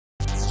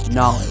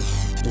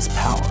Knowledge is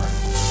power.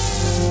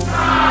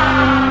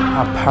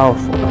 How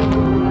powerful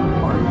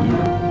are you?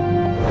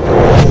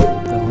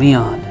 The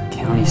Leon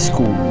County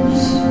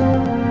Schools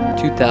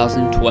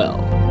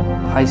 2012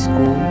 High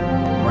School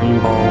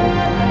Rainbow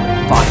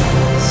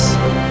Finals,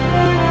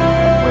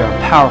 where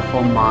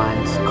powerful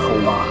minds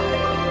collide.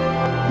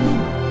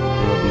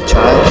 Will it be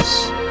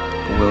Chiles,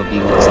 or will it be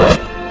Maclay?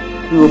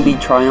 Who will be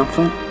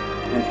triumphant,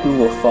 and who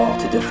will fall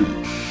to defeat?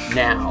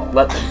 Now,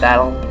 let the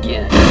battle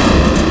begin.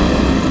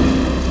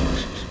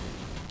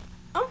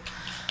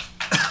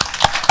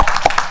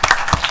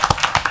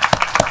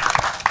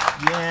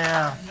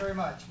 Thank you very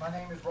much. My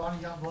name is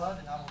Ronnie Youngblood,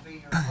 and I will be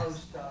your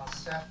host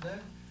this afternoon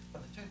for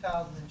the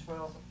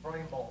 2012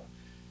 Brain Bowl.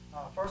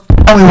 First of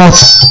all,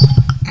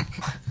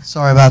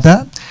 sorry about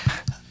that.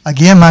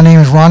 Again, my name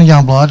is Ronnie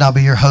Youngblood. I'll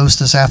be your host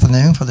this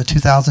afternoon for the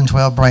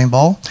 2012 Brain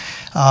Bowl.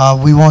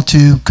 We want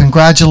to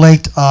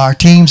congratulate our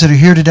teams that are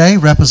here today,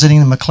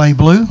 representing the Maclay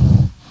Blue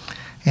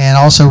and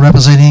also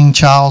representing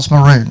Chiles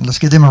Maroon. Let's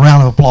give them a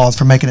round of applause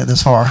for making it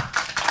this far.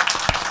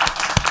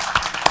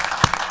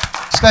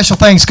 Special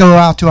thanks go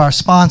out to our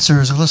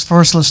sponsors.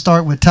 Let's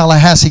start with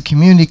Tallahassee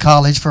Community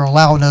College for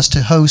allowing us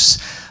to host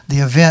the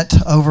event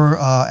over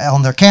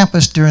on their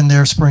campus during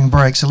their spring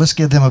break. So let's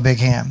give them a big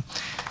hand.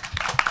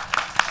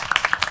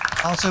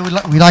 Also,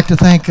 we'd like to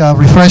thank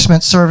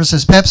Refreshment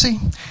Services Pepsi,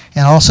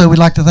 and also we'd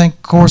like to thank,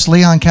 of course,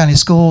 Leon County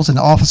Schools and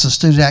the Office of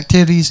Student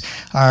Activities,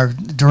 our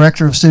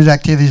Director of Student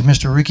Activities,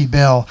 Mr. Ricky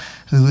Bell,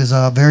 who is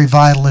very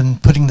vital in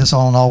putting this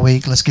on all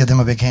week. Let's give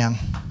them a big hand.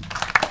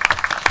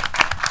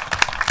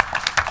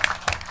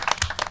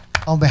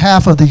 On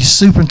behalf of the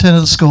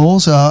superintendent of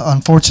schools,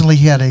 unfortunately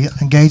he had an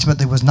engagement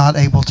that was not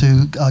able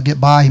to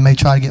get by. He may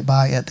try to get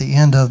by at the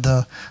end of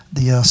the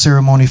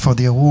ceremony for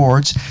the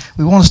awards.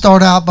 We want to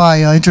start out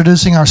by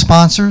introducing our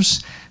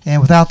sponsors, and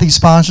without these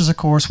sponsors, of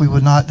course, we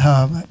would not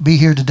be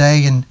here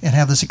today and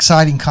have this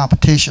exciting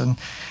competition.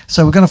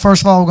 So we're going to,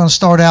 first of all, we're going to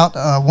start out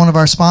one of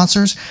our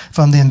sponsors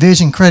from the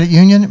Envision Credit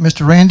Union,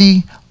 Mr.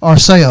 Randy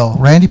Arceo.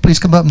 Randy, please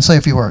come up and say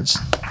a few words.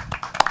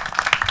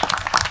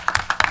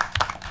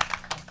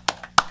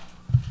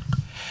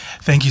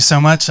 Thank you so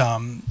much.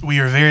 We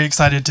are very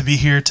excited to be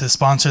here to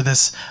sponsor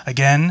this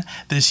again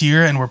this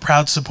year, and we're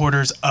proud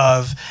supporters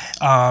of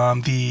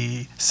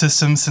the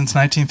system since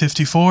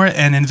 1954,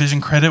 and Envision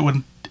Credit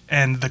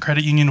and the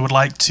credit union would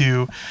like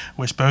to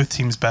wish both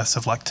teams best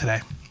of luck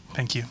today.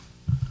 Thank you.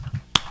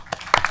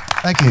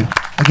 Thank you.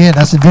 Again,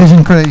 that's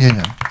Envision Credit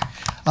Union.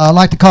 I'd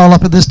like to call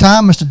up at this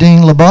time Mr.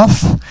 Dean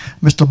LaBeouf.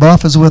 Mr.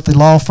 LaBeouf is with the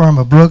law firm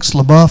of Brooks,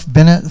 LaBeouf,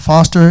 Bennett,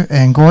 Foster,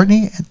 and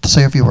Gortney to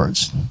say a few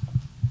words.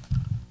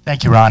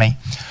 Thank you, Ronnie.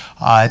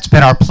 It's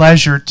been our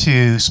pleasure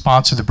to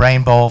sponsor the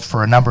Brain Bowl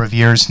for a number of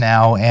years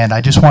now, and I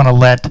just want to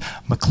let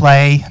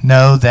Maclay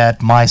know that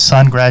my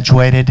son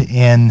graduated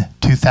in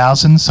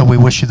 2000, so we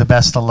wish you the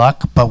best of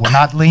luck, but we're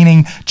not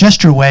leaning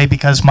just your way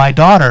because my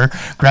daughter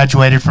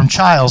graduated from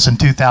Chiles in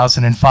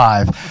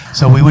 2005.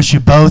 So we wish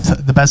you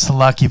both the best of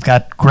luck. You've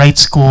got great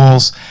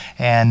schools,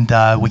 and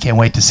we can't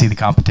wait to see the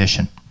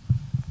competition.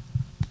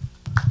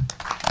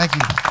 Thank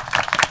you.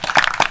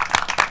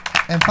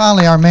 And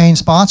finally, our main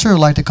sponsor, I'd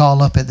like to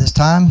call up at this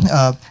time,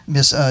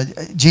 Miss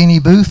Jeannie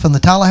Booth from the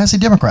Tallahassee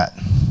Democrat.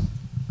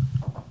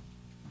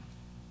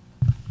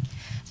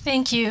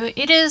 Thank you.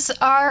 It is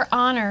our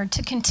honor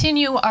to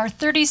continue our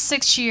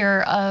 36th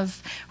year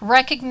of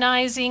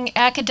recognizing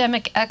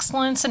academic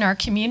excellence in our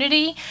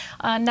community,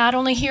 not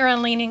only here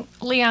in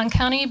Leon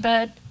County,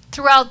 but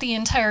throughout the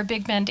entire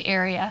Big Bend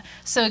area.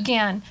 So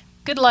again,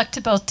 good luck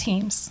to both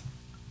teams.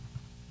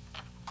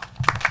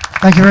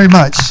 Thank you very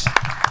much.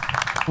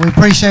 We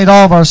appreciate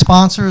all of our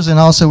sponsors, and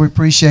also we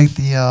appreciate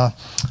the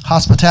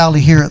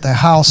hospitality here at the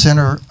Howell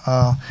Center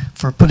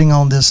for putting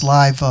on this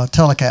live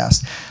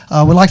telecast.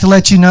 We'd like to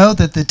let you know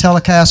that the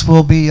telecast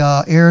will be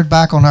aired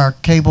back on our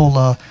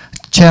cable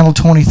channel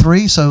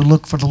 23, so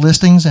look for the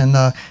listings, and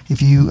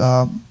if you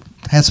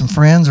had some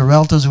friends or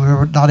relatives who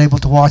were not able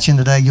to watch in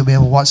today, you'll be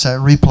able to watch that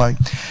replay.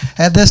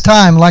 At this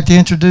time, I'd like to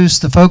introduce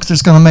the folks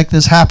that's going to make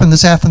this happen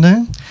this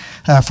afternoon.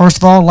 First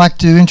of all, I'd like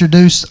to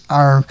introduce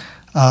our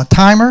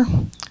timer,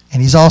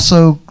 and he's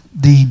also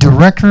the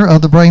director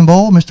of the Brain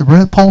Bowl, Mr.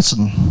 Brett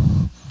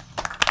Paulson.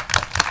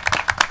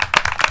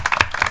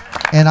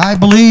 And I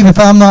believe, if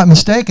I'm not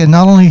mistaken,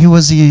 not only he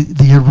was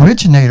the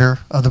originator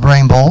of the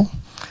Brain Bowl,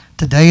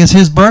 today is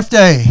his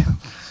birthday.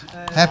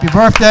 Happy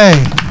birthday.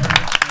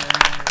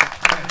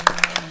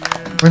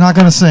 We're not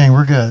going to sing.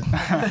 We're good. All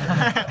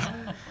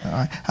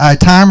right. Our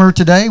timer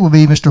today will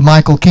be Mr.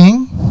 Michael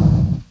King.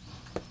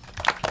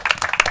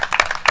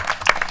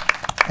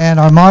 And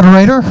our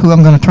moderator, who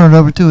I'm going to turn it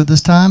over to at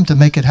this time to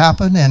make it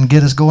happen and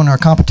get us going in our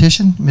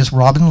competition, Ms.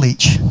 Robin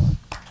Leach.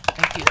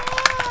 Thank you.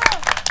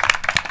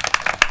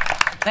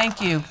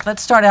 Thank you.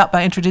 Let's start out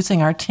by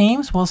introducing our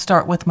teams. We'll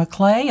start with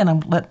Maclay, and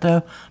I'll let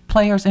the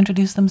players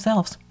introduce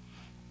themselves.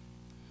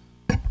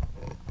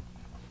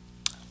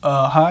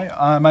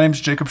 Hi, my name is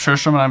Jacob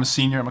Shersham, and I'm a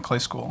senior at Maclay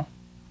School.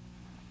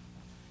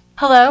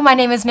 Hello, my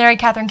name is Mary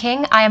Catherine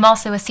King. I am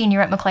also a senior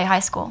at Maclay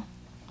High School.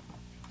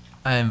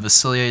 I am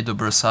Vasilije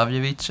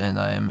Dobrosavljevic, and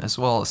I am as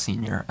well a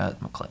senior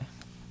at Maclay.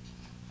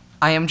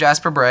 I am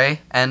Jasper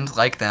Bray, and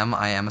like them,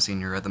 I am a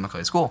senior at the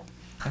Maclay School.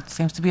 There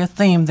seems to be a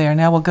theme there.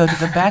 Now we'll go to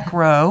the back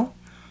row.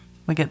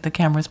 We get the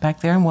cameras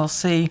back there, and we'll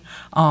see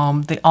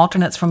the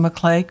alternates from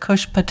Maclay,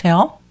 Kush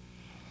Patel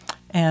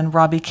and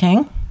Robbie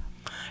King,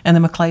 and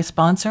the Maclay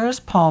sponsors,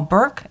 Paul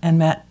Burke and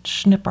Matt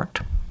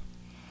Schnippert.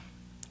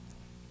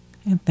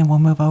 And then we'll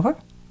move over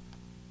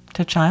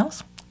to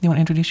Chiles. You want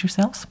to introduce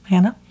yourselves,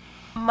 Hannah?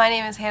 My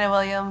name is Hannah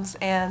Williams,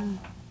 and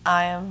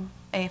I am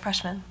a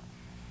freshman.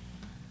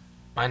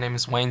 My name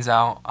is Wayne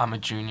Zhao. I'm a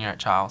junior at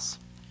Chiles.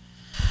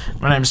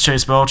 My name is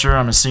Chase Belcher.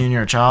 I'm a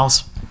senior at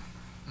Chiles.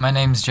 My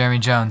name is Jeremy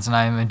Jones, and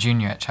I am a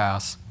junior at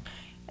Chiles.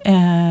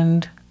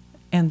 And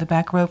in the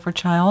back row for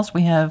Chiles,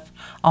 we have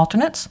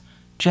alternates,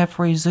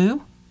 Jeffrey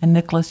Zhu and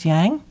Nicholas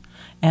Yang,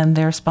 and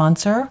their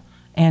sponsor,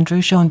 Andrew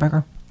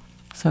Schoenberger.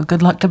 So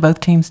good luck to both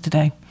teams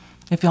today.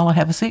 If y'all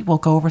have a seat, we'll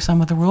go over some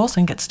of the rules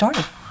and get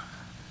started.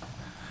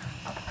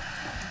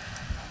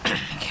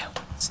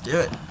 Let's do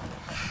it.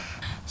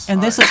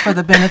 And this is for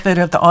the benefit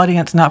of the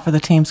audience, not for the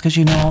teams, because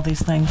you know all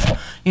these things.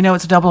 You know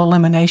it's double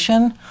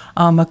elimination.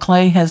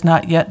 Maclay has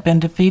not yet been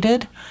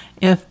defeated.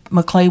 If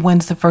Maclay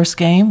wins the first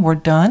game, we're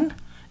done.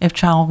 If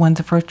Chiles wins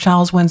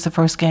the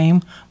first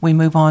game, we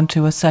move on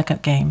to a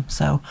second game.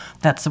 So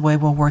that's the way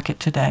we'll work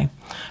it today.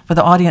 For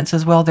the audience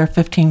as well, there are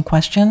 15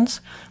 questions.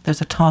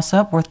 There's a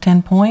toss-up worth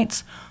 10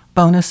 points.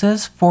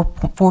 Bonuses, four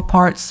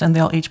parts, and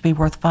they'll each be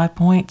worth 5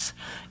 points.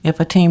 If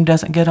a team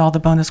doesn't get all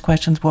the bonus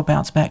questions, we'll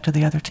bounce back to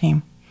the other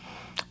team.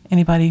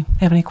 Anybody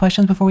have any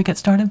questions before we get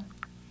started?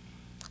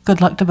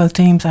 Good luck to both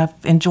teams. I've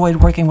enjoyed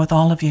working with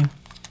all of you.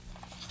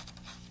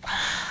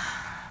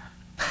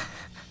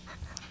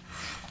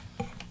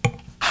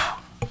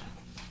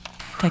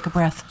 Take a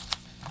breath.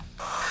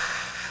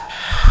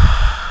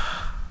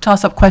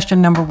 Toss-up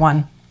question number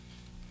 1.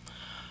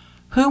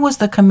 Who was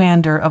the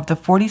commander of the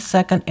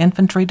 42nd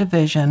Infantry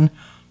Division,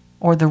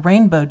 or the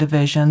Rainbow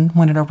Division,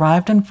 when it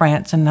arrived in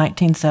France in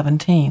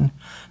 1917?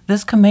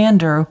 This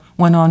commander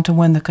went on to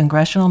win the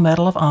Congressional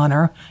Medal of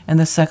Honor in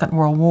the Second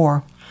World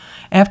War.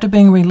 After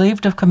being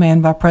relieved of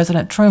command by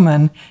President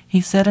Truman,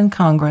 he said in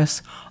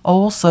Congress,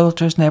 "Old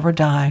soldiers never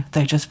die,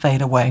 they just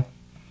fade away."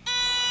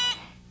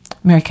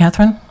 Mary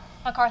Catherine?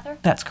 MacArthur?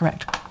 That's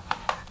correct.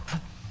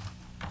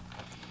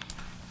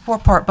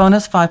 4-part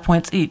bonus, 5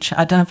 points each.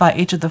 Identify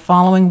each of the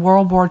following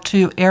World War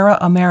II era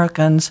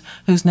Americans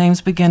whose names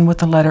begin with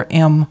the letter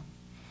M.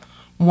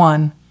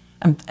 1.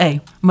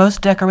 A.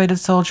 Most decorated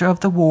soldier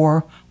of the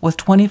war, with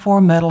 24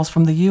 medals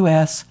from the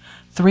U.S.,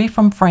 3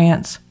 from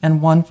France,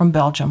 and 1 from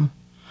Belgium.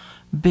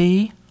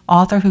 B.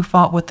 Author who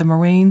fought with the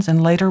Marines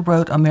and later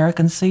wrote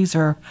American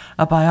Caesar,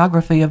 a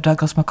biography of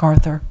Douglas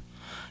MacArthur.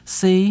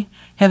 C.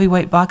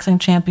 Heavyweight boxing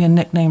champion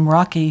nicknamed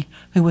Rocky,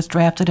 who was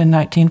drafted in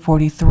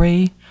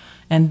 1943.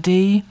 And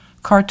D.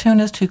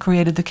 Cartoonist who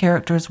created the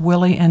characters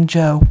Willie and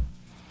Joe.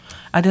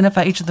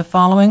 Identify each of the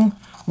following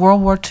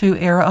World War II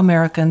era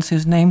Americans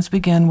whose names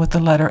begin with the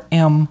letter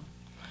M.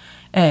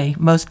 A.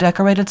 Most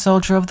decorated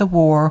soldier of the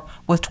war,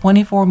 with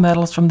 24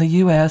 medals from the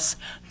U.S.,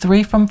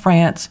 3 from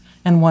France,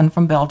 and 1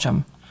 from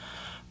Belgium.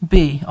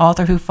 B.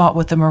 Author who fought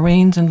with the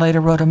Marines and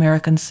later wrote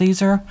American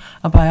Caesar,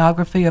 a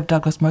biography of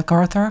Douglas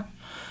MacArthur.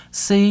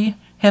 C.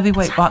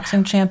 Heavyweight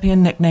boxing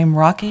champion nicknamed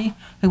Rocky,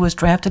 who was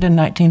drafted in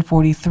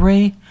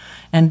 1943.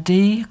 And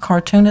D.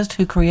 Cartoonist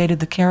who created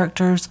the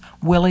characters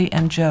Willie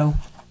and Joe.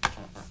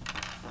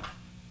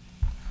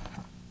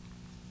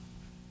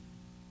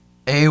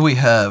 A, we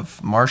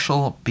have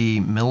Marshall. B,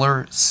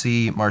 Miller.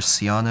 C,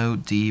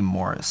 Marciano. D,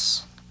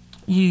 Morris.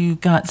 You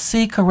got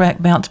C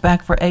correct. Bounce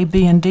back for A,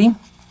 B, and D.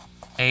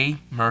 A,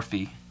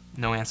 Murphy.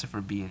 No answer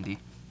for B and D.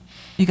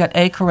 You got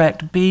A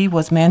correct. B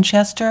was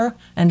Manchester,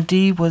 and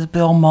D was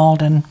Bill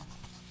Malden.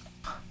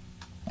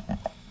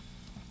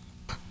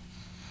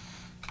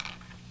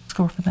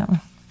 Score for that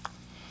one.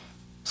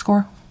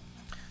 Score?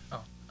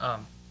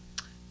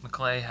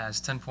 Maclay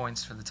has 10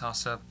 points for the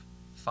toss-up,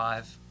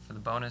 5 for the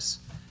bonus,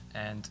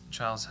 and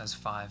Chiles has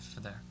 5 for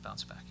their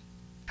bounce back.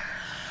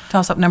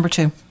 Toss-up number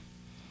 2.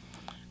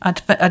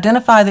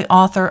 Identify the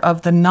author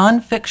of the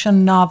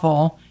nonfiction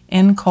novel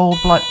In Cold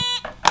Blood.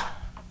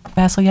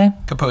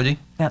 Vasilije? Capote.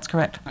 That's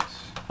correct.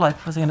 Blood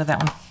was the end of that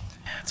one.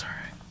 That's all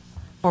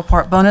right.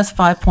 4-part bonus,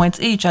 5 points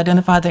each.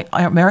 Identify the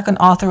American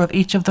author of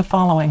each of the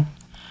following.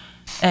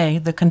 A.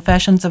 The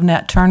Confessions of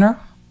Nat Turner.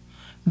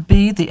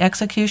 B. The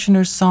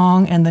Executioner's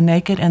Song and the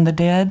Naked and the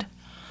Dead.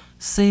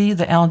 C.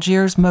 The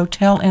Algiers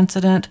Motel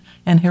Incident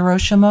in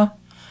Hiroshima.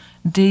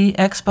 D.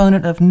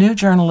 Exponent of New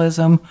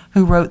Journalism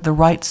who wrote The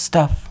Right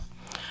Stuff.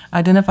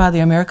 Identify the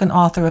American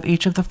author of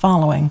each of the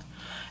following.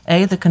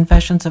 A. The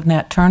Confessions of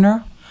Nat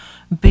Turner.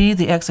 B.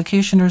 The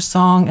Executioner's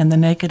Song and the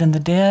Naked and the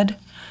Dead.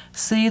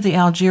 C. The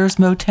Algiers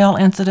Motel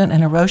Incident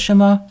in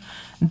Hiroshima.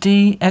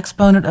 D.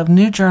 Exponent of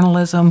New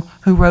Journalism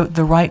who wrote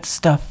The Right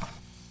Stuff.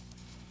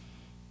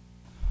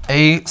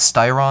 A,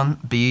 Styron.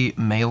 B,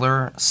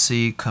 Mailer.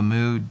 C,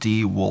 Camus.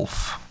 D,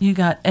 Wolfe. You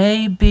got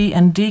A, B,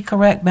 and D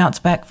correct. Bounce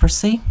back for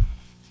C.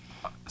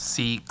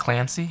 C.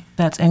 Clancy.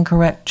 That's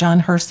incorrect.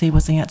 John Hersey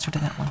was the answer to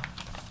that one.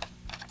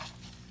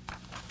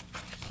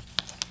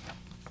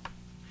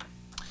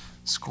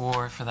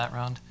 Score for that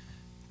round: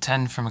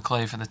 10 for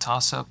Maclay for the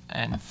toss-up,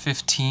 and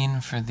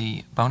 15 for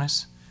the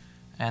bonus.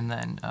 And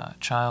then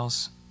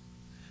Chiles,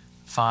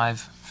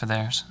 5 for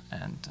theirs,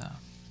 and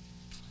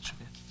should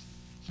be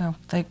it. No,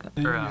 they.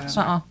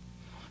 Or,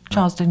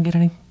 Charles didn't get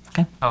any.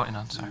 Okay. Oh,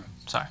 no,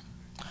 sorry.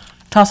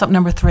 Toss-up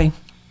number 3.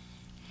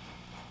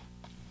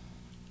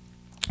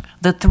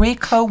 The 3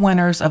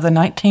 co-winners of the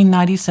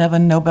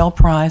 1997 Nobel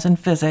Prize in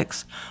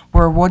Physics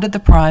were awarded the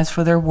prize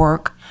for their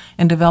work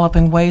in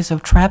developing ways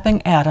of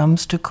trapping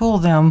atoms to cool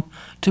them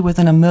to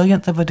within a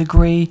millionth of a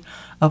degree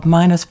of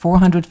minus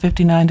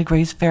 459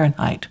 degrees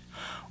Fahrenheit.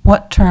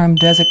 What term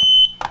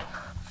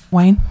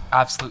Wayne?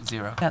 Absolute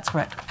zero. That's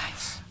correct.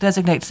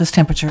 Designates this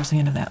temperature as the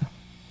end of that.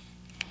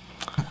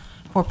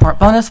 4-part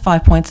bonus,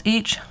 5 points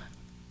each.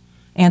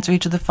 Answer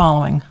each of the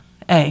following.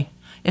 A.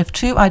 If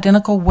 2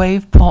 identical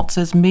wave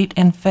pulses meet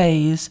in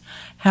phase,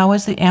 how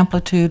is the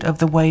amplitude of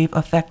the wave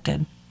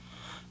affected?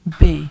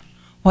 B.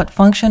 What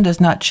function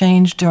does not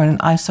change during an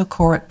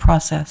isochoric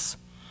process?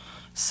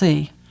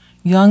 C.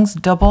 Young's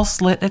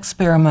double-slit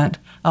experiment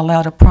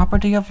allowed a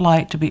property of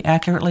light to be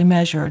accurately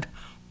measured.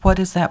 What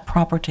is that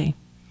property?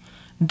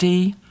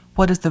 D.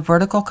 What is the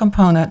vertical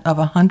component of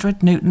a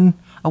 100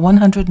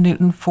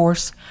 Newton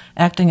force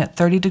acting at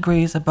 30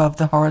 degrees above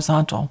the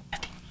horizontal?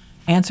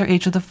 Answer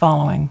each of the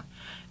following.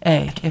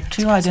 A. If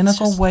 2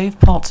 identical wave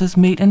pulses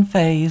meet in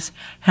phase,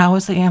 how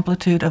is the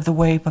amplitude of the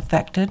wave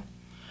affected?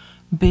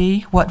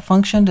 B. What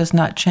function does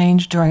not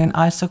change during an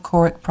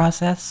isochoric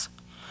process?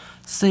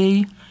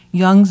 C.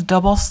 Young's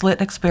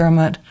double-slit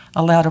experiment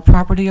allowed a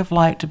property of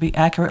light to be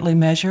accurately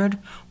measured.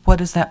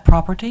 What is that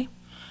property?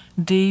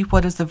 D.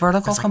 What is the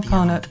vertical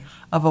component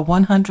of a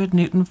 100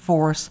 Newton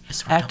force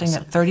acting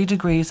at 30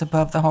 degrees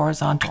above the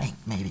horizontal?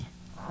 Maybe.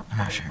 I'm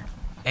not sure.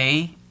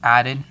 A.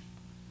 Added.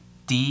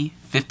 D.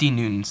 50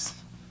 newtons.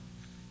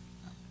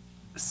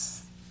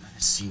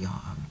 C.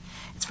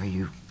 It's where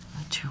you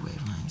 2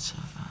 wavelengths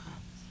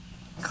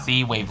of.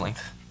 C.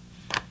 Wavelength.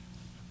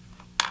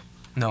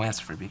 No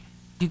answer for B.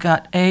 You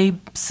got A,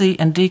 C,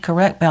 and D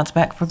correct. Bounce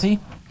back for B.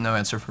 No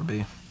answer for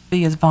B.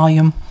 B is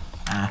volume.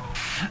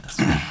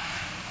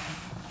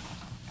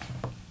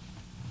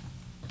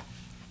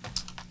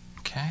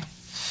 Okay.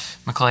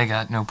 Maclay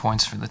got no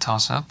points for the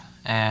toss-up,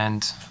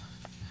 and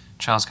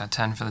Chiles got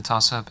 10 for the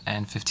toss-up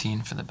and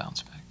 15 for the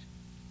bounce back.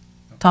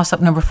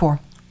 Toss-up number 4.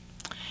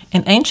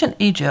 In ancient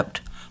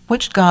Egypt,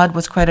 which god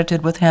was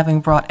credited with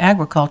having brought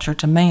agriculture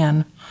to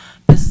man?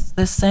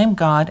 This same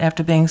god,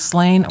 after being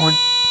slain or...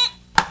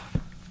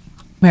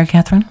 Mary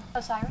Catherine?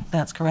 Osiris.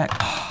 That's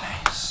correct.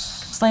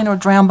 Slain or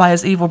drowned by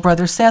his evil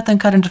brother Seth and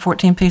cut into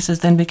 14 pieces,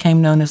 then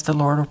became known as the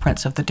Lord or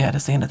Prince of the Dead,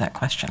 is the end of that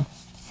question.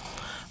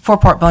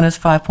 4-part bonus,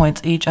 5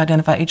 points each.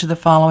 Identify each of the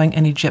following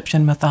in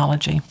Egyptian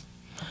mythology.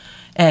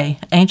 A.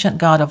 Ancient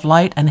god of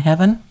light and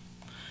heaven.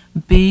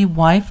 B.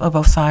 Wife of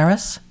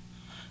Osiris.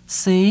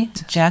 C.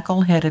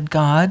 Jackal-headed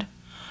god.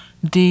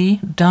 D.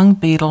 Dung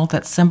beetle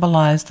that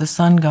symbolized the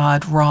sun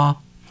god Ra.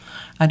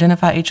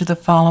 Identify each of the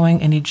following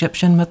in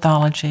Egyptian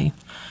mythology.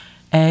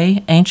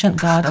 A. Ancient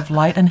god of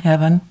light and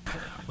heaven.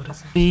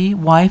 B.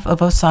 Wife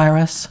of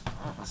Osiris.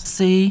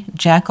 C.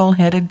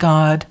 Jackal-headed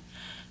god.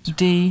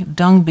 D.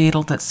 Dung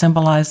beetle that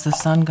symbolized the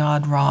sun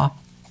god Ra.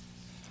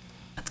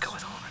 Let's go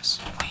with Horus.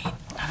 Wait, no,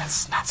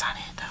 that's not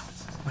it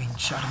though. Wait,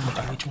 shut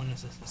him. Which one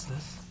is this? Is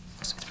this?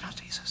 It's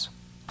pronounced Jesus.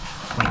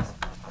 Wait.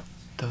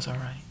 Those are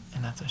right,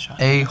 and that's a shot.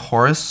 A.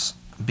 Horus.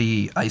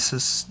 B.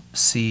 Isis.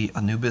 C.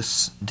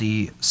 Anubis.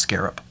 D.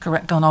 Scarab.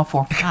 Correct on all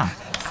 4.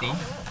 C.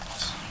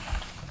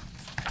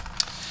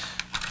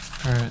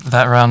 For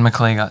that round,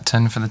 Maclay got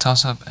 10 for the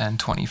toss-up and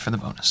 20 for the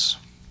bonus.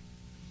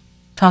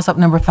 Toss-up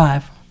number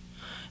 5.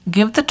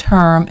 Give the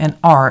term in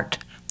art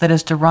that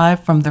is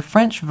derived from the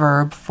French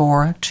verb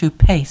for to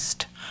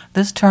paste.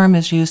 This term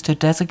is used to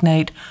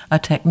designate a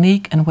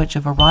technique in which a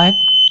variety...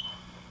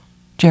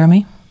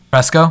 Jeremy?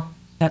 Fresco?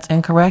 That's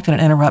incorrect and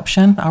an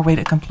interruption. I'll read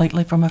it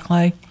completely for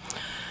Maclay.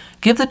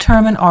 Give the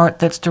term in art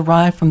that's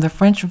derived from the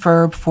French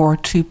verb for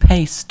to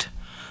paste.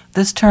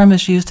 This term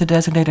is used to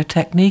designate a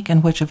technique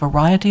in which a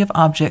variety of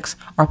objects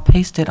are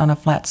pasted on a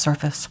flat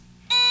surface.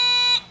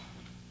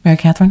 Mary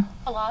Catherine?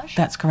 Collage.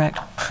 That's correct.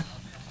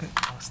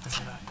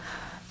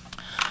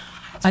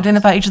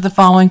 Identify each of the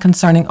following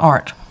concerning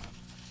art.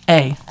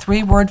 A.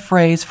 3-word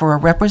phrase for a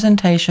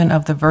representation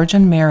of the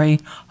Virgin Mary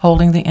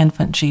holding the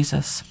infant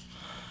Jesus.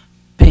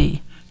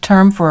 B.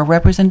 Term for a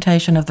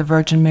representation of the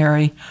Virgin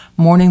Mary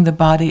mourning the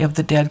body of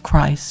the dead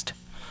Christ.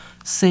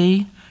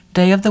 C.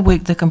 Day of the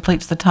week that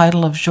completes the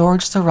title of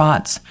Georges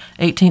Seurat's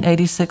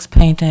 1886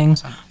 painting,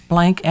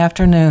 Blank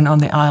Afternoon on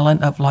the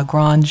Island of La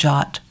Grande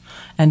Jatte.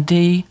 And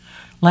D.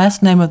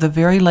 Last name of the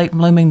very late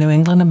blooming New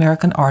England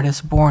American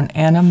artist born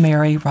Anna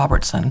Mary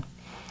Robertson.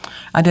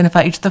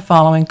 Identify each of the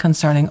following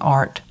concerning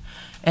art.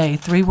 A.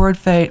 3-word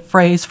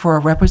phrase for a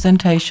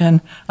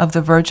representation of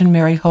the Virgin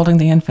Mary holding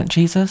the infant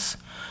Jesus.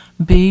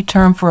 B.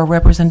 Term for a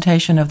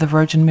representation of the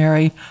Virgin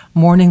Mary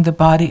mourning the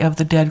body of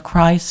the dead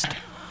Christ.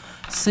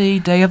 C,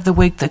 day of the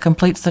week that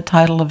completes the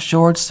title of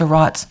Georges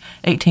Seurat's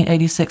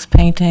 1886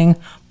 painting,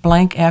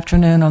 Blank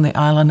Afternoon on the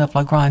Island of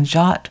La Grande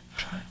Jatte.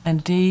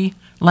 And D,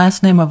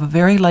 last name of a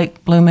very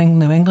late blooming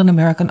New England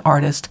American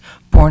artist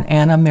born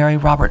Anna Mary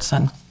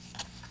Robertson.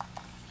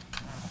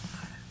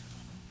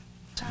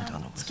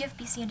 Give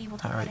B, C, and D. We'll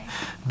All right.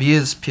 B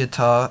is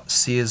Pietà,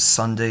 C is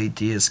Sunday,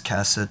 D is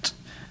Cassette,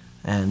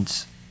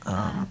 and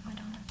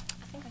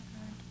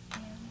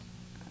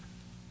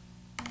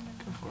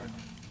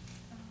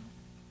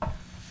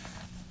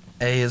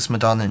A is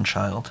Madonna and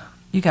Child.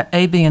 You got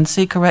A, B, and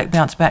C correct.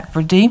 Bounce back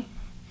for D.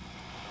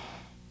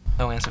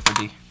 No answer for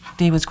D.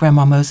 D was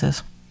Grandma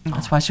Moses.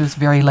 That's why she was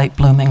very late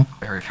blooming.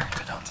 Very, very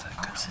good answer.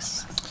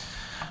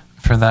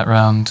 For that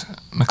round,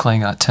 Maclay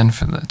got 10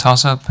 for the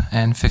toss-up,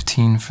 and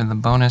 15 for the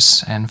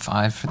bonus, and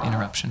 5 for the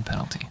interruption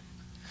penalty.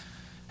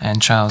 And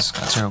Childs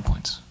got 0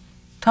 points.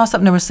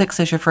 Toss-up number 6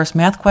 is your first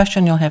math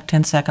question. You'll have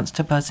 10 seconds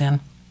to buzz in.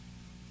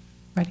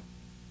 Ready?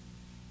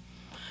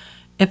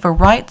 If a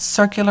right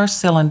circular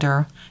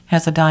cylinder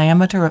has a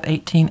diameter of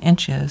 18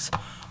 inches,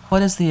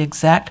 what is the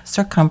exact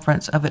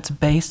circumference of its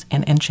base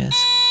in inches?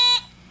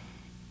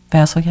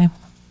 Vasilije?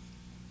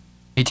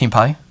 18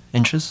 pi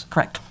inches?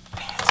 Correct.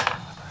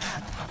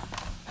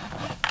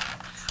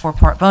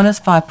 4-part bonus,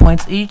 5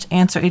 points each.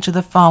 Answer each of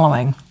the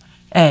following.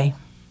 A,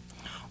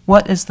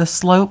 what is the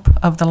slope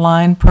of the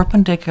line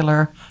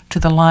perpendicular to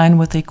the line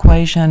with the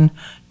equation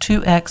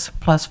 2x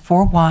plus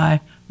 4y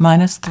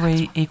minus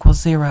 3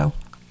 equals 0?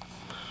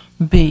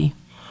 B,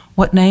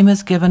 what name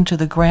is given to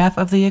the graph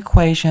of the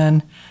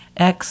equation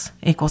x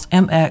equals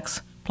mx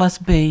plus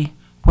b,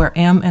 where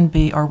m and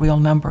b are real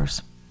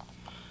numbers?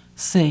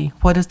 C,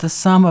 what is the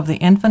sum of the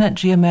infinite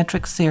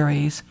geometric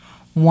series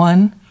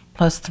 1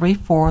 plus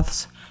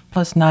 3/4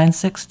 plus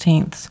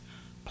 9/16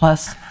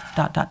 plus ...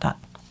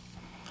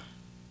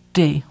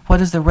 D,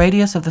 what is the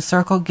radius of the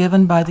circle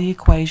given by the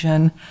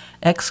equation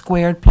x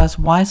squared plus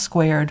y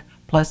squared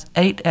plus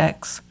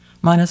 8x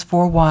minus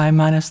 4y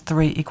minus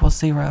 3 equals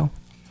 0?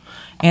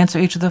 Answer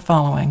each of the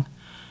following.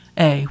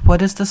 A,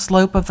 what is the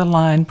slope of the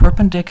line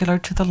perpendicular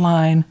to the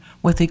line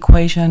with the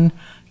equation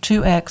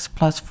 2x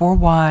plus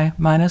 4y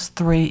minus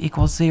 3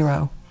 equals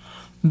 0?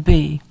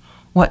 B,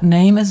 what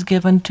name is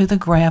given to the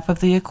graph of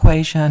the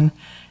equation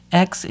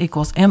x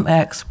equals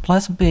mx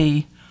plus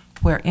b,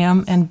 where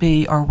m and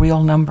b are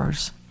real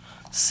numbers?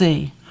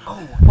 C,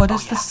 what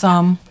is the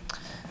sum...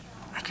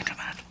 I can do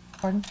that.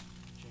 Pardon?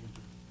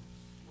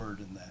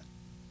 Word in that.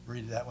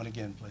 Read that one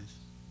again, please.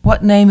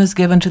 What name is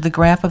given to the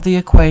graph of the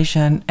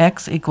equation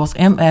x equals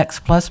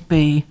mx plus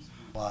b...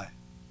 Y.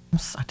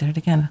 I did it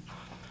again.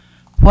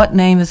 What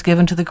name is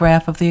given to the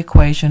graph of the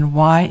equation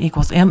y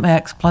equals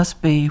mx plus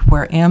b,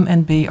 where m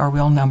and b are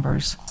real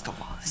numbers?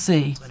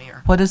 C,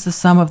 what is the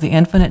sum of the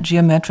infinite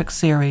geometric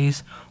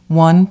series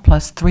 1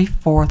 plus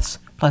 3/4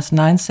 plus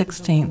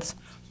 9/16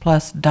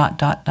 plus ...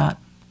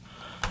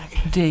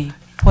 D,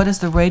 what is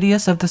the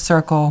radius of the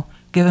circle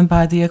given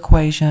by the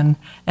equation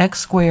x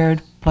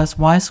squared plus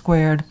y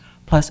squared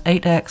plus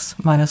 8x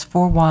minus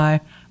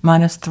 4y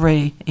minus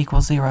 3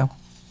 equals 0?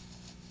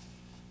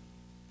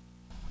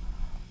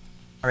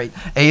 All right.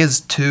 A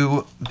is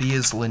 2, B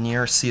is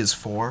linear, C is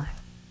 4.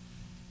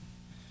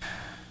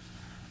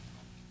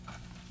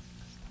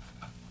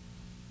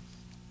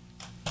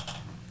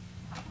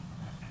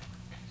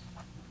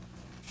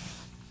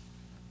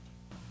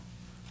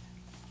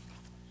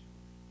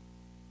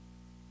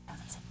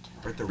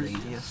 Or the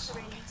radius.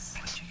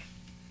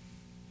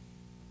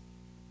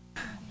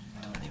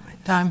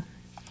 Time.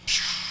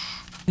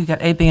 You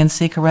got A, B, and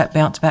C correct.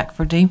 Bounce back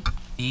for D.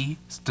 E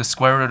is the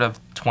square root of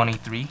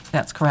 23.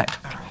 That's correct.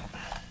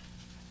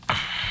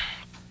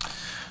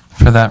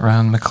 For that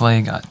round,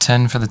 Maclay got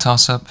 10 for the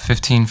toss-up,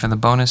 15 for the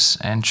bonus,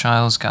 and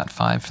Childs got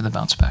 5 for the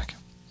bounce-back.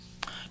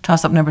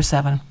 Toss-up number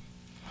 7.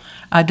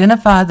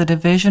 Identify the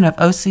division of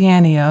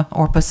Oceania,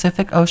 or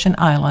Pacific Ocean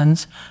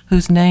islands,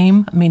 whose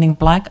name, meaning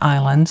black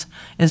islands,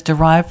 is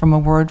derived from a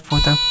word for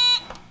the...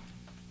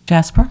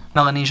 Jasper?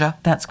 Melanesia.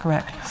 That's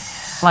correct.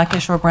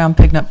 Blackish or brown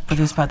pigment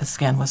produced by the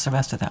skin was the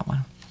rest of that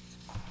one.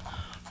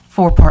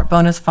 4-part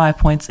bonus, 5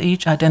 points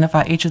each.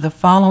 Identify each of the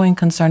following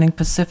concerning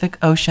Pacific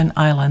Ocean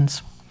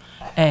islands.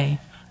 A,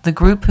 the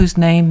group whose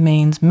name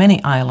means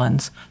many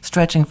islands,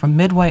 stretching from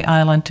Midway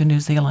Island to New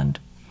Zealand.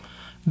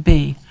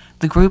 B,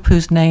 the group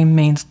whose name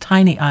means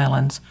tiny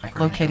islands,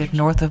 located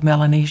north of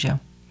Melanesia.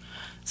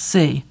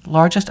 C,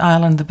 largest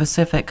island in the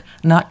Pacific,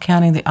 not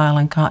counting the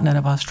island continent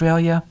of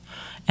Australia.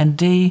 And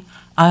D,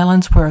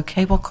 islands where a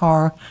cable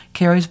car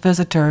carries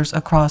visitors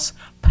across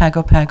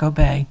Pago Pago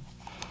Bay.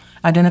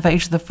 Identify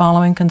each of the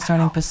following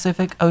concerning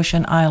Pacific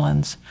Ocean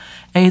islands.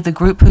 A, the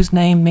group whose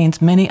name means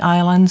many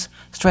islands,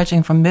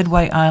 stretching from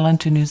Midway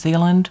Island to New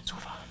Zealand.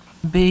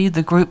 B,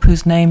 the group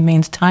whose name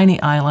means tiny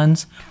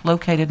islands,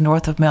 located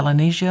north of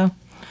Melanesia.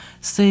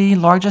 C,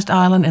 largest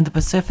island in the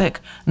Pacific,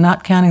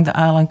 not counting the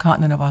island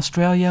continent of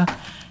Australia.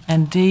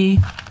 And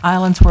D,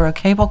 islands where a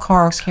cable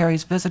car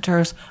carries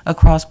visitors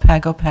across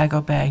Pago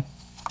Pago Bay.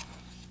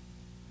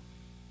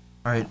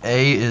 All right.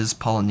 A is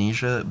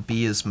Polynesia,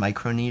 B is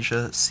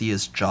Micronesia, C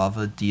is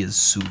Java, D is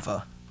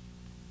Suva.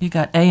 You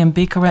got A and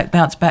B correct.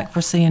 Bounce back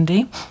for C and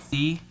D.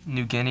 C,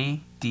 New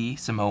Guinea. D,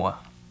 Samoa.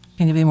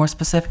 Can you be more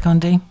specific on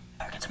D?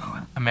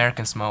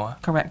 American Samoa.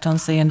 Correct on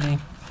C and D.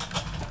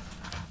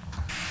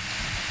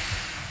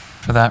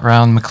 For that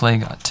round, Maclay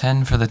got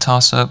 10 for the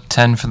toss-up,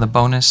 10 for the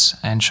bonus,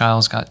 and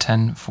Chiles got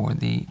 10 for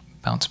the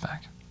bounce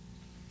back.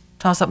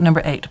 Toss-up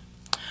number 8.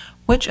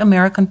 Which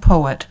American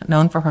poet,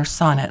 known for her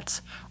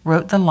sonnets,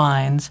 wrote the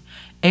lines,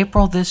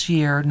 "April this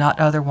year, not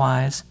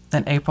otherwise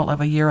than April of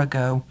a year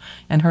ago,"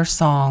 in her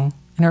Song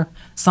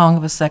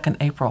of a Second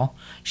April?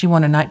 She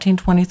won a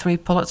 1923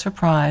 Pulitzer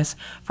Prize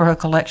for her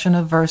collection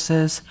of verse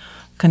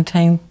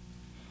containing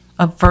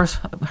the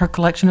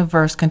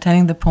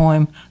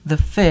poem "The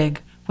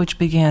Fig," which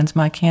begins,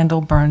 "My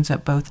candle burns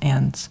at both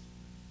ends."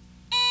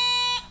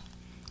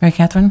 Mary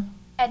Catherine?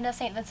 Edna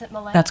St. Vincent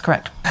Millay. That's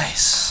correct.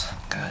 Nice.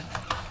 Good.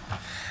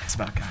 That's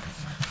about got it.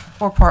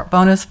 4-part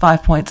bonus,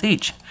 5 points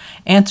each.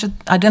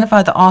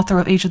 Identify the author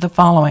of each of the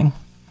following.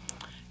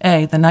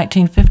 A, the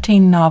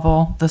 1915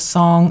 novel, The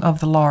Song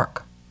of the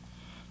Lark.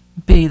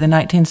 B, the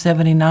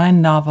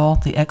 1979 novel,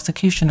 The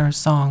Executioner's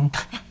Song.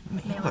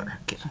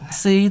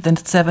 C, the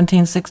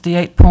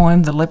 1768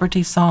 poem, The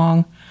Liberty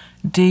Song.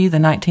 D, the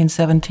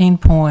 1917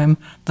 poem,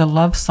 The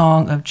Love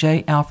Song of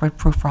J. Alfred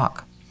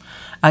Prufrock.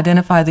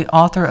 Identify the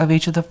author of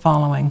each of the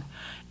following.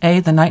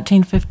 A, the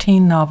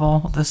 1915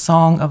 novel, The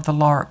Song of the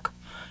Lark.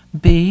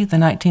 B, the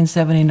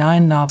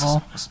 1979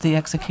 novel, The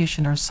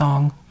Executioner's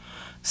Song.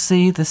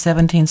 C, the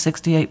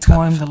 1768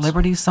 poem, The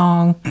Liberty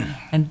Song.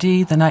 And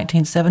D, the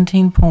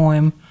 1917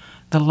 poem,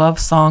 The Love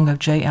Song of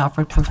J.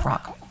 Alfred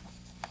Prufrock.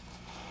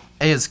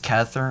 A is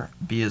Cather,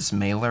 B is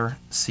Mailer,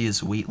 C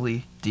is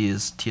Wheatley, D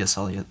is T.S.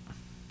 Eliot.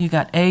 You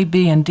got A,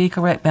 B, and D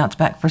correct. Bounce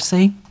back for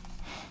C.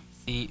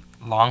 C,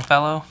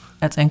 Longfellow.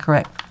 That's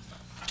incorrect.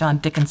 John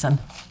Dickinson.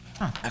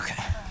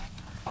 Okay.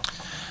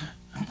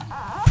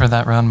 For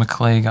that round,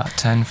 Maclay got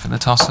 10 for the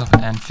toss-up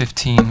and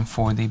 15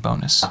 for the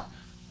bonus.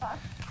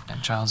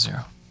 And Chiles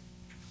 0.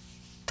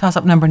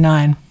 Toss-up number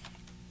 9.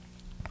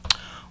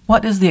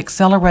 What is the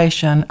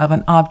acceleration of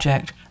an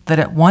object that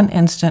at one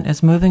instant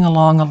is moving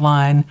along a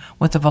line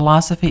with a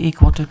velocity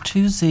equal to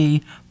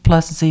 2z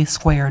plus z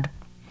squared?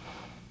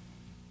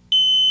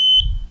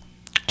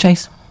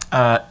 Chase?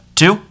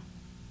 2.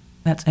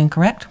 That's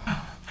incorrect.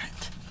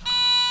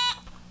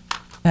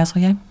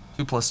 Vasilije?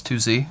 2 plus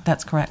 2z.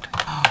 That's correct.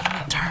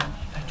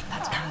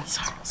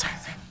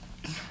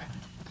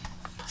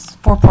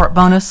 4-part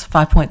bonus,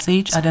 5 points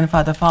each.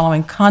 Identify the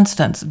following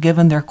constants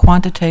given their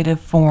quantitative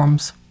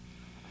forms.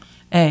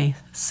 A,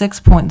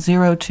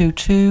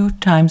 6.022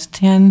 times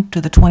 10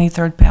 to the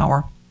 23rd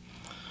power.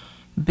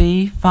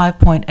 B,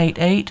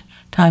 5.88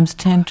 times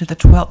 10 to the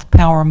 12th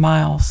power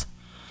miles.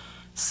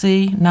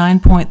 C,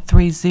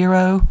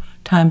 9.30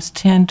 times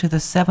 10 to the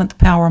 7th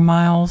power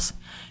miles.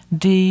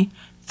 D,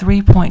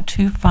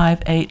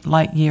 3.258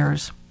 light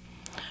years.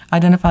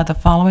 Identify the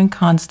following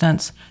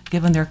constants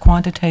given their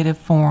quantitative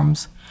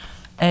forms.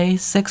 A,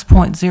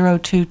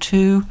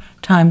 6.022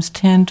 times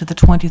 10 to the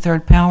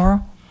 23rd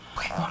power.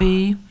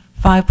 B,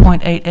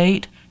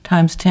 5.88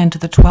 times 10 to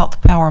the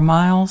 12th power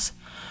miles.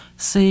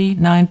 C,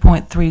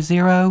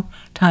 9.30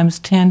 times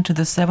 10 to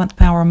the 7th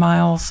power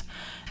miles.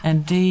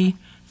 And D,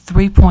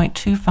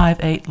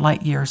 3.258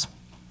 light years.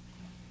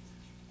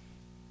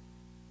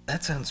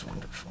 That sounds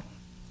wonderful.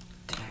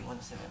 Do you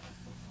want to say that?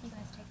 You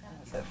guys take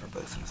that for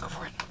both of you. Go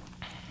for it.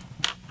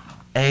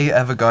 A,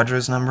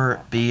 Avogadro's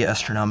number, B,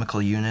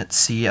 astronomical unit,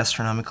 C,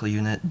 astronomical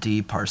unit,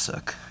 D,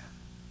 parsec.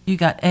 You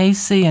got A,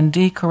 C, and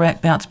D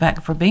correct. Bounce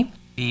back for B.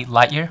 B,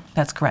 light year.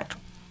 That's correct.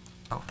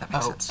 Oh, that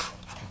makes sense.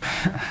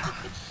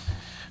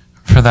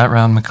 For that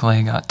round,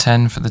 Maclay got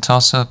 10 for the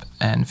toss-up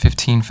and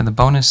 15 for the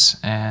bonus,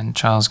 and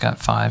Chiles got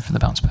 5 for the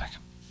bounce back.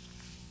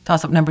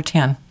 Toss-up number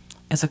 10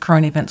 is a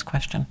current events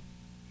question.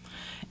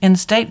 In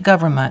state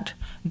government,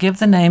 give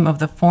the name of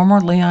the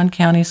former Leon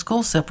County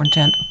School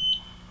Superintendent.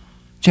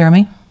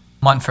 Jeremy?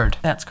 Montford.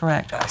 That's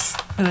correct. Yes.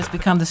 Who has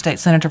become the state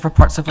senator for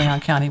parts of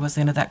Leon County was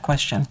the end of that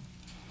question.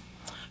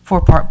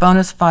 4-part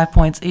bonus, 5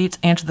 points each.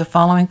 Answer the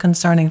following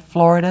concerning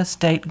Florida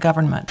state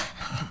government.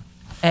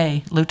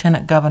 A,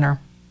 Lieutenant Governor.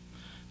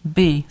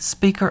 B,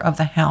 Speaker of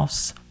the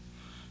House.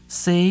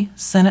 C,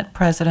 Senate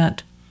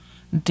President.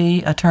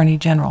 D, Attorney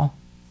General.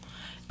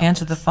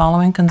 Answer the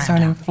following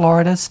concerning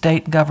Florida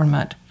state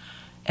government.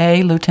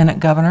 A, Lieutenant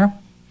Governor.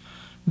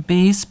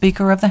 B,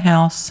 Speaker of the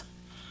House.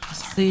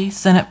 C,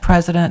 Senate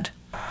President.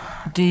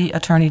 D,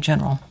 Attorney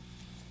General.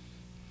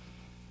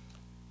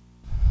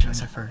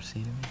 Defer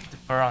C to me.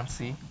 Defer on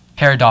C.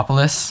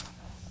 Herodopoulos.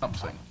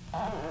 Something.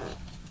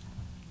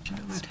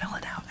 Spell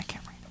it out. I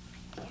can't read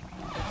it.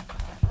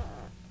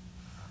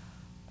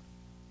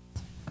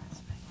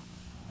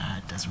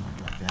 It doesn't work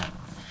like that.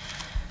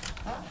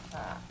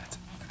 That's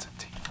a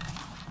T.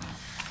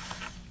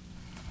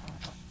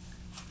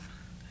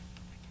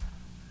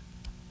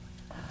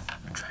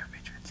 Try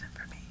Richardson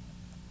for B.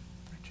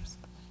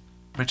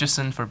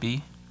 Richardson for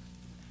B.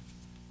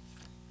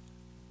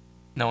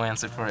 No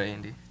answer for A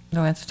and D.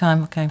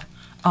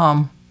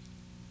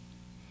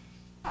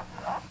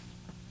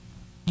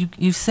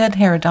 You said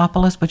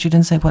Herodopoulos, but you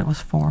didn't say what it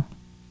was for.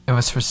 It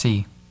was for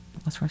C.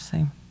 It was for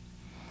C.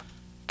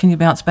 Can you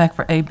bounce back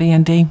for A, B,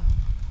 and D?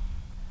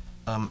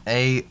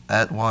 A,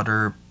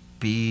 Atwater,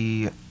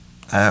 B,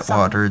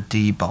 Atwater,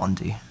 D,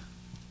 Bondi.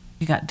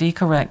 You got D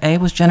correct. A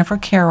was Jennifer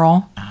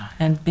Carroll,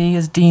 and B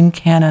is Dean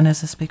Cannon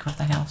as the Speaker of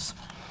the House.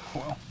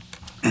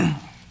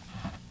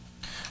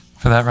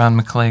 For that round,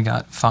 Maclay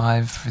got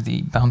 5 for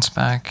the bounce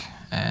back,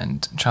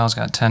 and Childs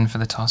got 10 for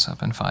the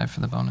toss-up and 5 for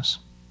the bonus.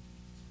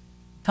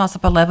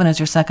 Toss-up 11 is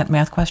your second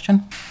math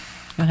question.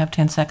 You'll have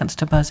 10 seconds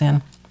to buzz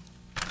in.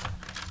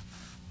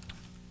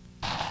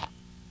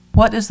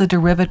 What is the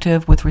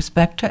derivative with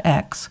respect to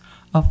x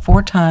of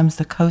 4 times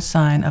the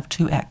cosine of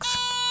 2x?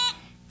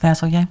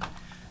 Vasilije?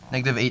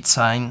 -8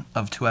 sine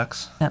of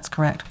 2x. That's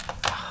correct.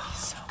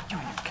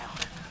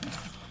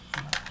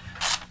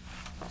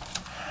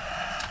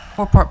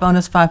 Four-part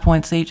bonus, 5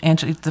 points each.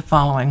 Answer each of the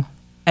following.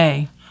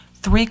 A,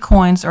 3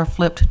 coins are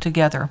flipped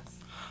together.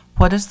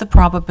 What is the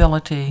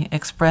probability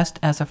expressed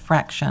as a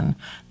fraction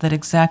that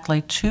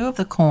exactly 2 of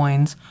the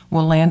coins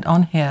will land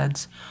on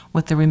heads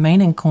with the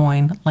remaining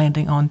coin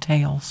landing on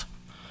tails?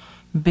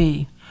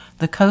 B,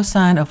 the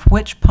cosine of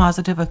which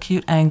positive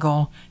acute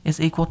angle is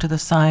equal to the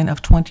sine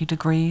of 20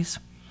 degrees?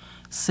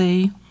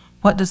 C,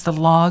 what does the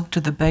log to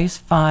the base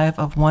 5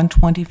 of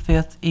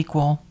 1/25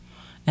 equal?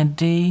 And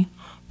D,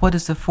 what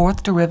is the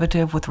fourth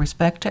derivative with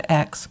respect to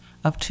x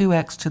of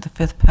 2x to the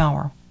 5th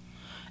power?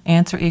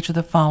 Answer each of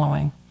the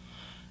following.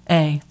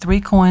 A,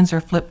 3 coins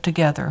are flipped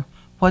together.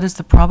 What is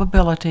the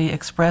probability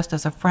expressed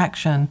as a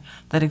fraction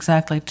that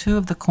exactly 2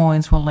 of the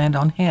coins will land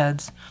on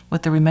heads,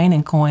 with the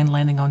remaining coin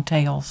landing on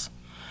tails?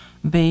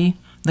 B,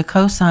 the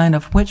cosine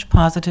of which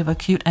positive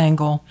acute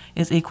angle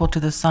is equal to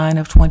the sine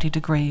of 20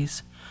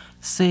 degrees?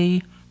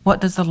 C, what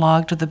does the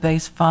log to the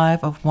base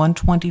 5 of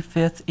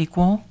 1/25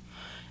 equal?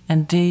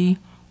 And D,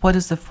 what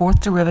is the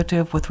fourth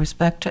derivative with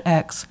respect to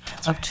x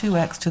of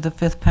 2x to the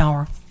 5th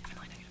power?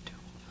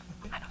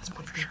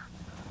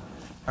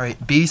 All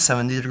right, B,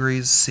 70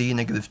 degrees, C,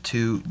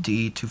 -2,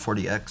 D,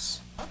 240x.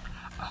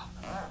 All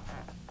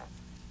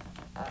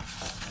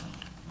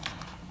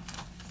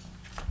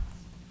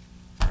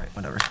right,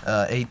 whatever.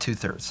 A,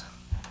 2/3.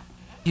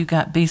 You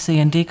got B, C,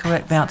 and D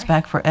correct. Bounce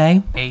back for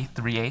A. A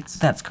 3/8.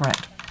 That's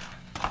correct.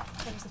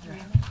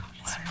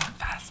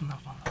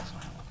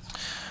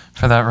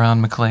 For that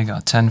round, Maclay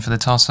got 10 for the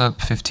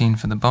toss-up, 15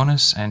 for the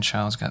bonus, and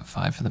Childs got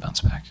 5 for the bounce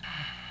back.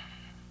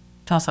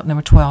 Toss-up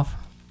number 12.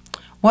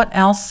 What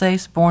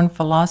Alsace-born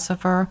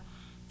philosopher,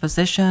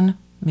 physician,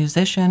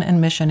 musician,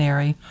 and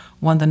missionary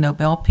won the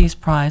Nobel Peace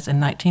Prize in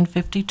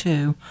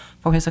 1952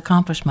 for his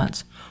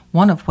accomplishments,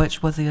 one of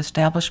which was the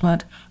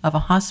establishment of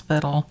a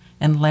hospital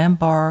in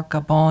Lambar,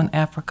 Gabon,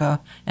 Africa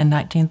in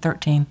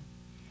 1913?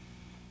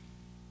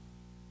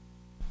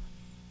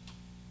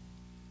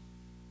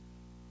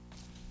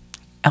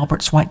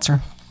 Albert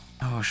Schweitzer.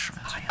 Oh, sure.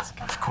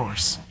 Of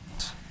course.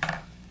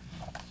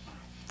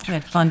 We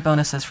had fun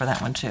bonuses for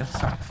that one, too.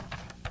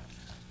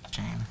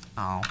 Shame.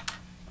 Oh.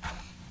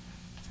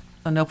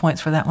 So no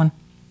points for that one.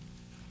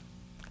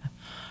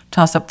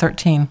 Toss-up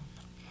 13.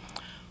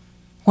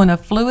 When a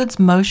fluid's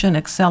motion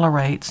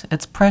accelerates,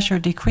 its pressure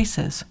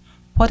decreases.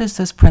 What is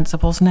this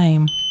principle's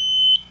name?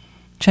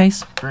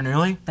 Chase?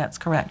 Bernoulli? That's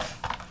correct.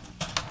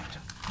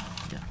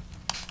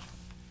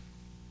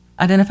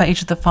 Identify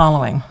each of the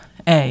following.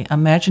 A,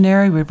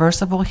 imaginary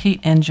reversible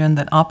heat engine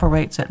that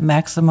operates at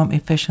maximum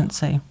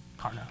efficiency.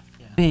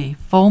 B,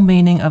 full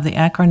meaning of the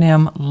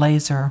acronym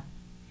LASER.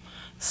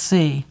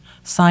 C,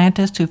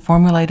 scientist who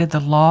formulated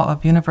the law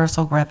of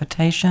universal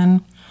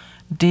gravitation.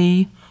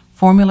 D,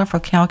 formula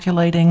for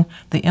calculating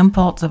the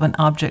impulse of an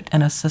object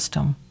in a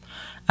system.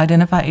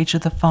 Identify each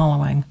of the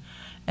following.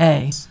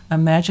 A,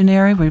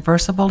 imaginary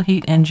reversible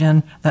heat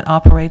engine that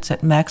operates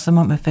at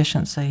maximum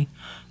efficiency.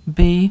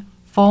 B,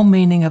 full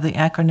meaning of the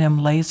acronym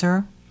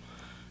LASER.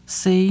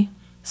 C,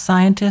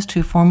 scientist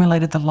who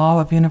formulated the law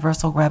of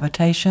universal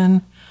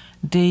gravitation.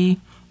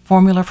 D,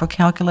 formula for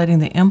calculating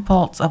the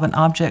impulse of an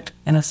object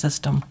in a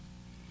system.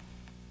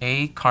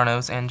 A,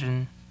 Carnot's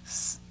engine.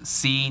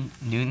 C,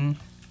 Newton.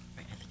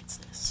 Wait, I think it's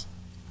this.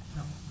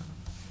 No.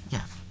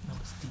 Yeah. No,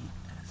 it's D.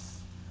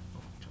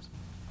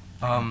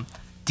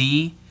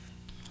 D,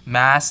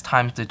 mass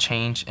times the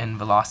change in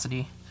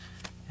velocity.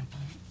 And B,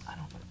 I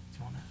don't know. Do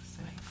you want to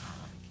say?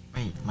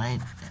 Wait, my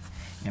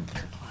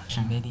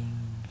implication.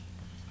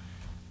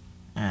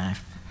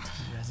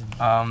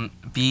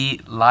 B,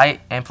 light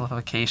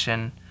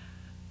amplification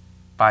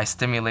by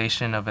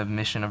stimulation of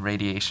emission of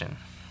radiation.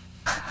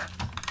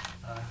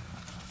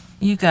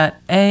 You got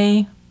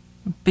A,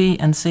 B,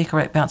 and C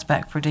correct. Bounce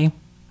back for D.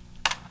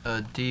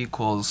 D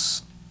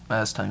equals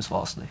mass times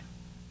velocity.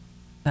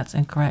 That's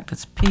incorrect.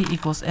 It's P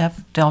equals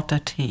F delta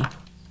T.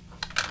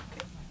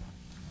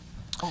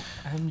 Oh,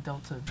 M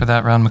delta. For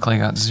that round, Maclay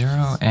got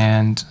 0,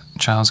 and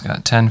Childs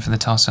got 10 for the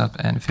toss-up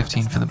and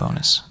 15 for the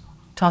bonus.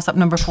 Toss-up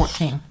number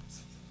 14.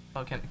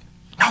 Okay.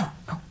 No,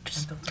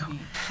 just go. The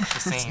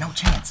There's same. No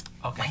chance.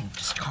 Okay. Wayne,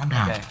 just calm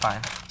down. Okay,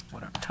 fine.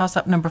 Whatever.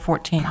 Toss-up number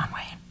 14. Come on,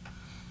 Wayne.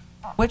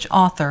 Which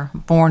author,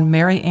 born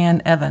Mary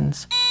Ann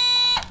Evans,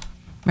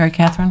 Mary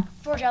Catherine?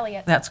 George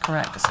Eliot. That's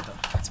correct.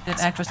 Did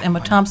actress Emma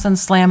Thompson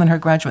slam in her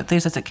graduate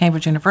thesis at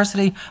Cambridge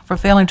University for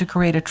failing to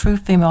create a true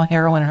female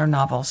heroine in her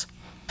novels?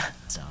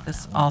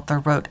 This author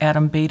wrote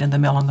Adam Bede and The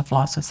Mill on the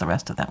Floss is the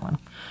rest of that one.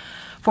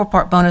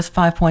 4-part bonus,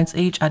 5 points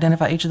each.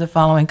 Identify each of the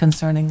following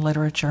concerning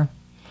literature.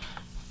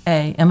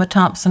 A, Emma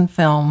Thompson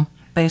film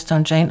based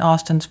on Jane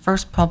Austen's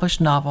first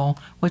published novel,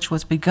 which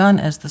was begun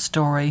as the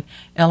story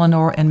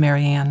Eleanor and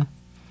Marianne.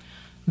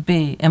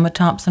 B, Emma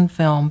Thompson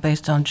film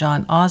based on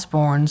John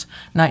Osborne's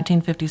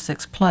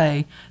 1956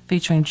 play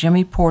featuring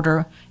Jimmy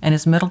Porter and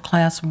his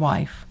middle-class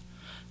wife.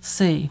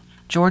 C,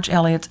 George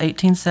Eliot's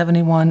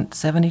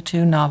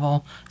 1871-72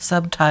 novel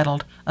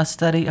subtitled A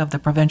Study of the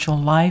Provincial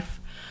Life.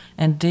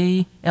 And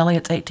D,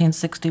 Eliot's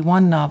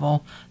 1861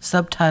 novel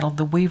subtitled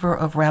The Weaver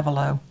of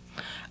Ravelot.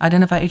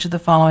 Identify each of the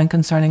following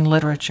concerning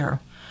literature.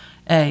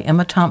 A,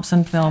 Emma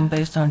Thompson film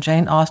based on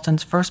Jane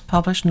Austen's first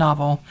published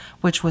novel,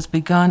 which was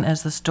begun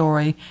as the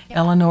story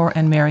Eleanor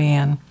and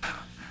Marianne.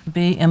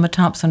 B, Emma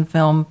Thompson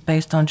film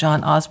based on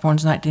John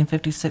Osborne's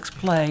 1956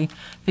 play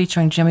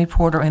featuring Jimmy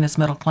Porter and his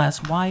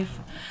middle-class wife.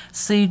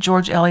 C,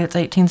 George Eliot's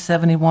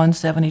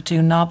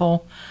 1871-72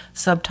 novel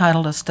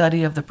subtitled A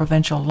Study of the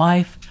Provincial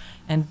Life.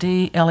 And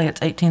D,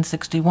 Eliot's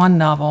 1861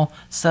 novel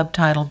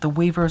subtitled The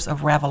Weaver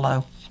of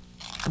Ravelot.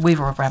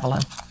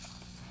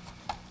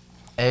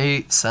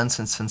 A, Sense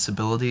and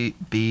Sensibility.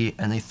 B,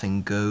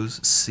 Anything Goes.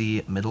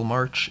 C,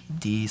 Middlemarch.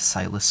 D,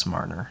 Silas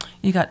Marner.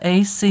 You got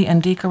A, C,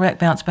 and D correct.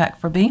 Bounce back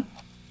for B.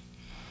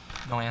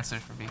 No answer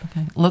for B.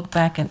 Okay. Look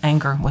Back and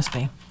Anger was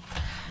B.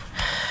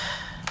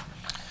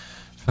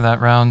 For that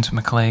round,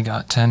 Maclay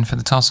got 10 for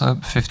the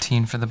toss-up,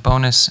 15 for the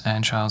bonus,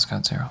 and Chiles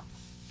got 0.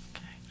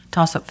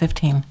 Toss-up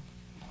 15.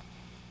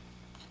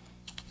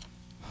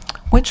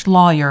 Which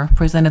lawyer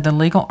presented the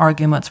legal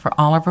arguments for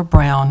Oliver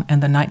Brown in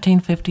the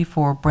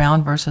 1954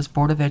 Brown versus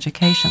Board of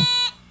Education?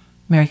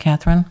 Mary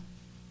Catherine?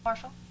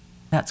 Marshall.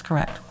 That's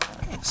correct.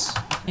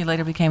 He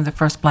later became the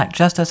first black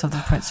justice of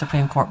the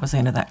Supreme Court was the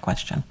end of that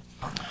question.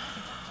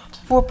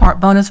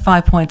 4-part bonus,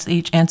 5 points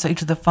each. Answer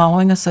each of the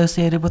following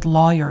associated with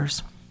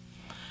lawyers.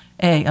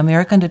 A,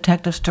 American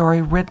detective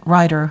story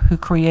writer who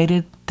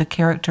created the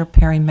character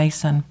Perry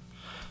Mason.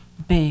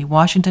 B,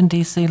 Washington,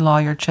 D.C.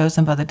 lawyer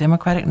chosen by the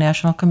Democratic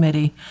National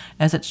Committee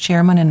as its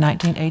chairman in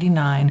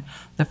 1989,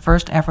 the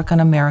first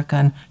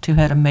African-American to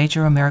head a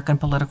major American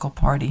political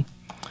party.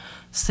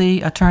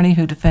 C, attorney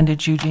who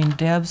defended Eugene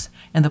Debs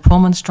in the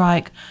Pullman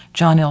strike,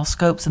 John L.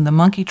 Scopes in the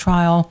Monkey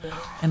trial,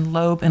 and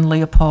Loeb and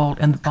Leopold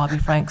in the Bobby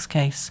Franks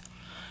case.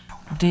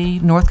 D,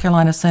 North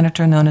Carolina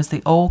senator known as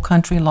the Old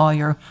Country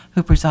lawyer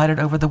who presided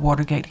over the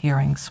Watergate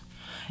hearings.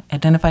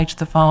 Identify each of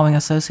the following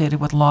associated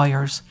with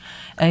lawyers.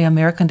 A,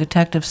 American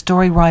detective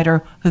story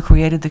writer who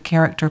created the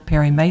character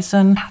Perry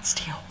Mason.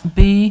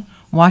 B,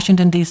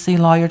 Washington, D.C.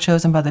 lawyer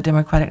chosen by the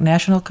Democratic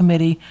National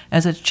Committee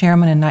as its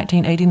chairman in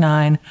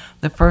 1989,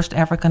 the first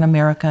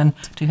African-American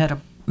to head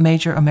a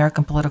major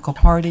American political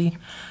party.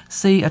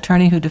 C,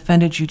 attorney who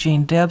defended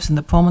Eugene Debs in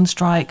the Pullman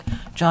strike,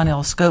 John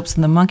L. Scopes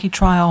in the Monkey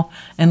trial,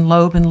 and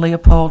Loeb and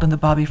Leopold in the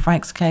Bobby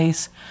Franks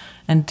case.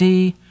 And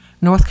D,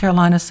 North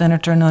Carolina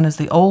senator known as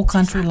the Old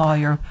Country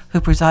lawyer who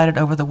presided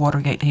over the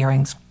Watergate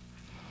hearings.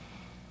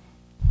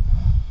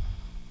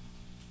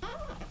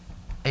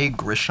 A,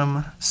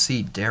 Grisham.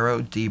 C, Darrow.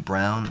 D,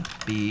 Brown.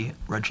 B,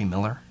 Reggie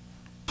Miller.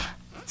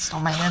 Stole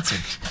my answer.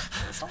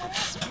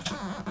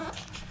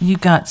 You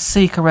got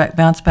C correct.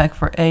 Bounce back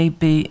for A,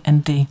 B,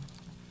 and D.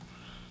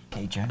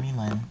 Okay, Jeremy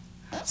Lin.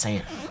 Say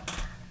it.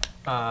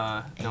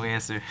 No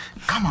answer.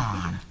 Come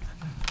on.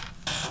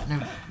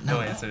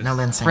 No answers. No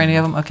Lin For any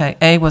of them? Okay.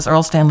 A was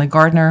Earl Stanley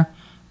Gardner,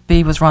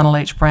 B was Ronald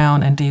H.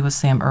 Brown, and D was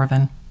Sam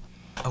Irvin.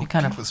 Oh, You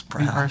kind of was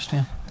Brown. reversed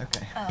him.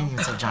 Okay. You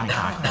didn't say Johnny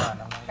Cochran.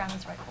 Brown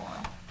was right for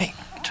him. Hey,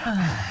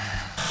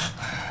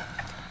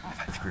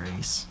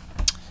 Grace.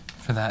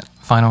 For that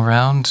final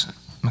round,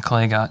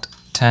 Maclay got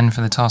 10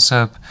 for the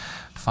toss-up,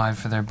 5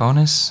 for their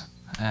bonus,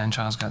 and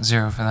Chiles got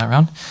 0 for that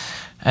round.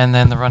 And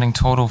then the running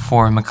total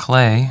for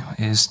Maclay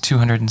is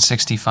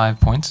 265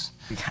 points,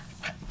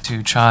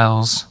 to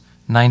Chiles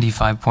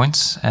 95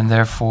 points, and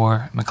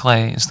therefore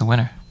Maclay is the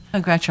winner.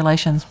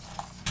 Congratulations.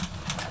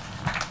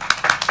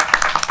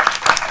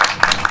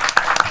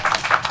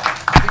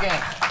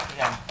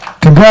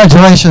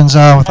 Congratulations.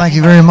 Thank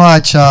you very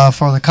much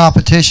for the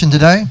competition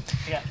today.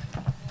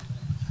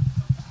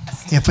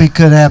 If we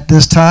could at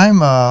this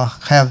time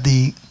have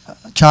the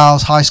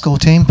Chiles High School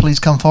team please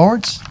come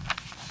forwards.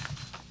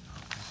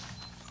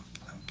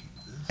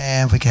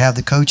 And if we could have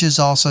the coaches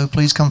also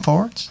please come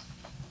forwards.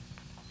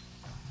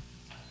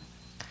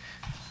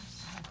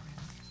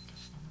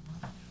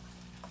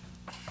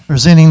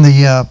 Presenting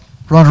the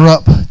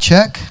runner-up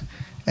check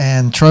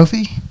and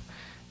trophy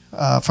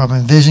from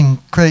Envision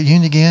Credit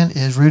Union again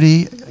is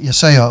Rudy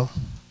Yaseo.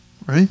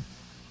 Rudy?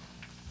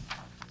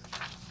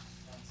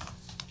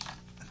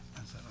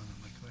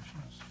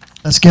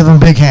 Let's give them a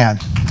big hand.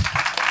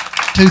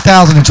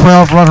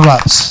 2012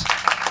 runner-ups.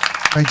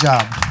 Great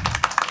job.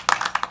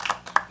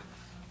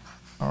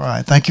 All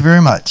right, thank you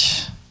very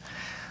much.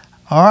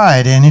 All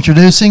right, and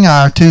introducing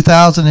our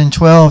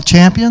 2012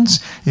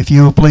 champions If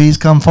you will please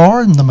come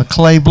forward in the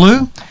Maclay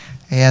blue.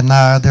 And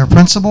their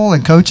principal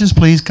and coaches,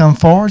 please come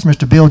forward.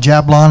 Mr. Bill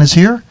Jablon is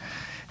here,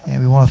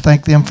 and we want to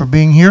thank them for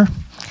being here.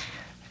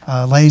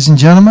 Ladies and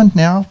gentlemen,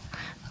 now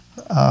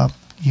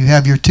you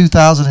have your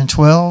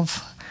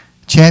 2012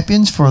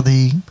 champions for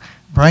the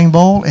Brain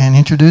Bowl, and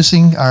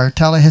introducing our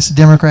Tallahassee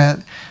Democrat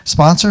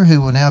sponsor,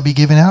 who will now be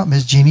giving out,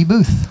 Ms. Jeannie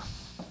Booth.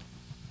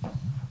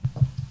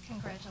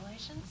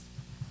 Congratulations.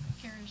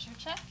 Here is your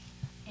check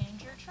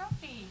and your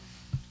trophy.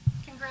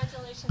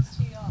 Congratulations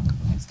to you all.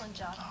 Excellent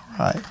job.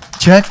 All right.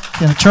 Check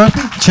and a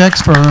trophy.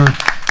 Checks for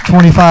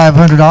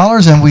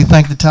 $2,500, and we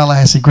thank the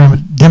Tallahassee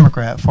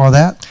Democrat for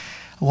that.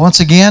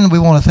 Once again, we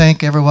want to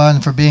thank everyone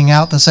for being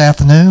out this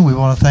afternoon. We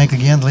want to thank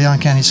again the Leon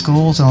County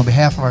Schools, and on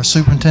behalf of our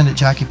superintendent,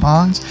 Jackie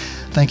Pons,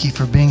 thank you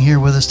for being here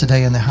with us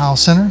today in the Howell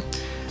Center.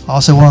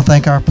 Also want to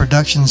thank our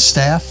production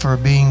staff for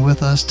being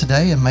with us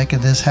today and making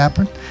this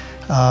happen.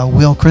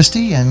 Will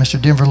Christie and Mr.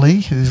 Denver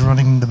Lee, who's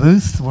running the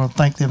booth. We want to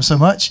thank them so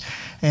much.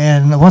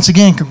 And once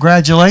again,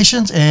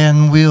 congratulations,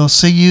 and we'll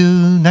see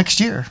you next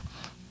year.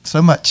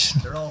 So much.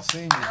 They're all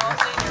seniors.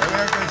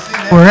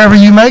 Wherever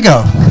you may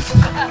go.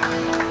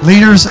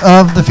 Leaders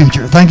of the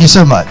future. Thank you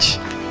so much.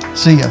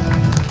 See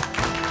ya.